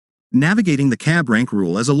Navigating the cab rank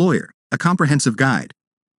rule as a lawyer, a comprehensive guide.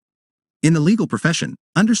 In the legal profession,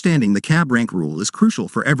 understanding the cab rank rule is crucial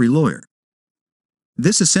for every lawyer.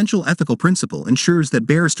 This essential ethical principle ensures that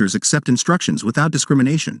barristers accept instructions without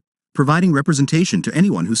discrimination, providing representation to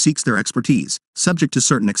anyone who seeks their expertise, subject to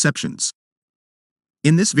certain exceptions.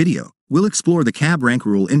 In this video, we'll explore the cab rank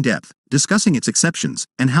rule in depth, discussing its exceptions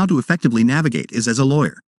and how to effectively navigate it as a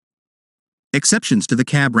lawyer. Exceptions to the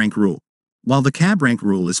cab rank rule. While the cab rank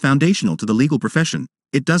rule is foundational to the legal profession,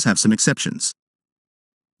 it does have some exceptions.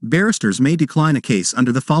 Barristers may decline a case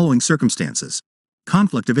under the following circumstances.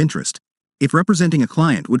 Conflict of interest. If representing a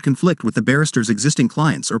client would conflict with the barrister's existing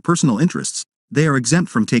clients or personal interests, they are exempt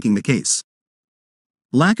from taking the case.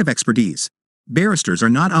 Lack of expertise. Barristers are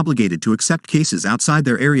not obligated to accept cases outside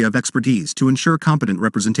their area of expertise to ensure competent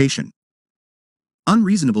representation.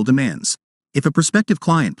 Unreasonable demands. If a prospective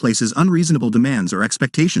client places unreasonable demands or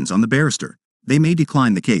expectations on the barrister, they may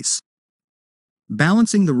decline the case.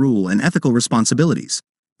 Balancing the rule and ethical responsibilities.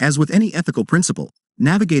 As with any ethical principle,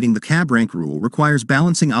 navigating the cab rank rule requires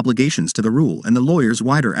balancing obligations to the rule and the lawyer's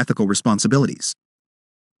wider ethical responsibilities.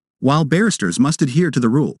 While barristers must adhere to the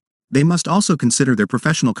rule, they must also consider their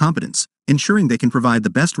professional competence, ensuring they can provide the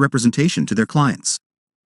best representation to their clients.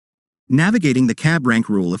 Navigating the cab rank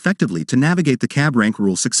rule effectively. To navigate the cab rank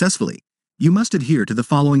rule successfully, you must adhere to the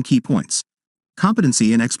following key points.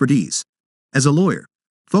 Competency and expertise. As a lawyer,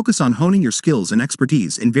 focus on honing your skills and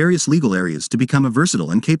expertise in various legal areas to become a versatile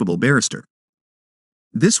and capable barrister.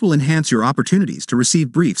 This will enhance your opportunities to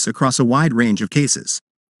receive briefs across a wide range of cases.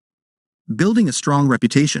 Building a strong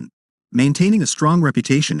reputation. Maintaining a strong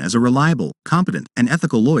reputation as a reliable, competent, and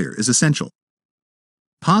ethical lawyer is essential.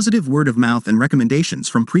 Positive word of mouth and recommendations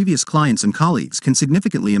from previous clients and colleagues can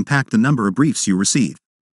significantly impact the number of briefs you receive.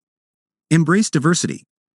 Embrace diversity.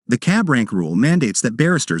 The cab rank rule mandates that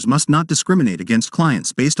barristers must not discriminate against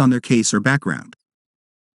clients based on their case or background.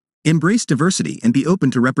 Embrace diversity and be open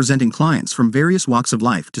to representing clients from various walks of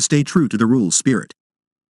life to stay true to the rule's spirit.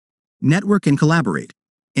 Network and collaborate.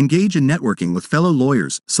 Engage in networking with fellow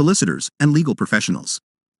lawyers, solicitors, and legal professionals.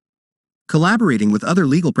 Collaborating with other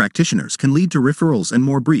legal practitioners can lead to referrals and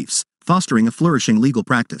more briefs, fostering a flourishing legal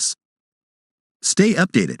practice. Stay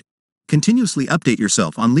updated. Continuously update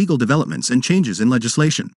yourself on legal developments and changes in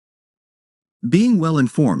legislation. Being well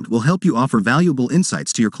informed will help you offer valuable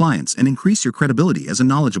insights to your clients and increase your credibility as a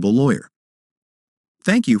knowledgeable lawyer.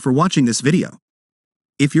 Thank you for watching this video.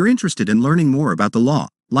 If you're interested in learning more about the law,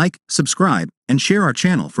 like, subscribe, and share our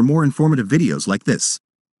channel for more informative videos like this.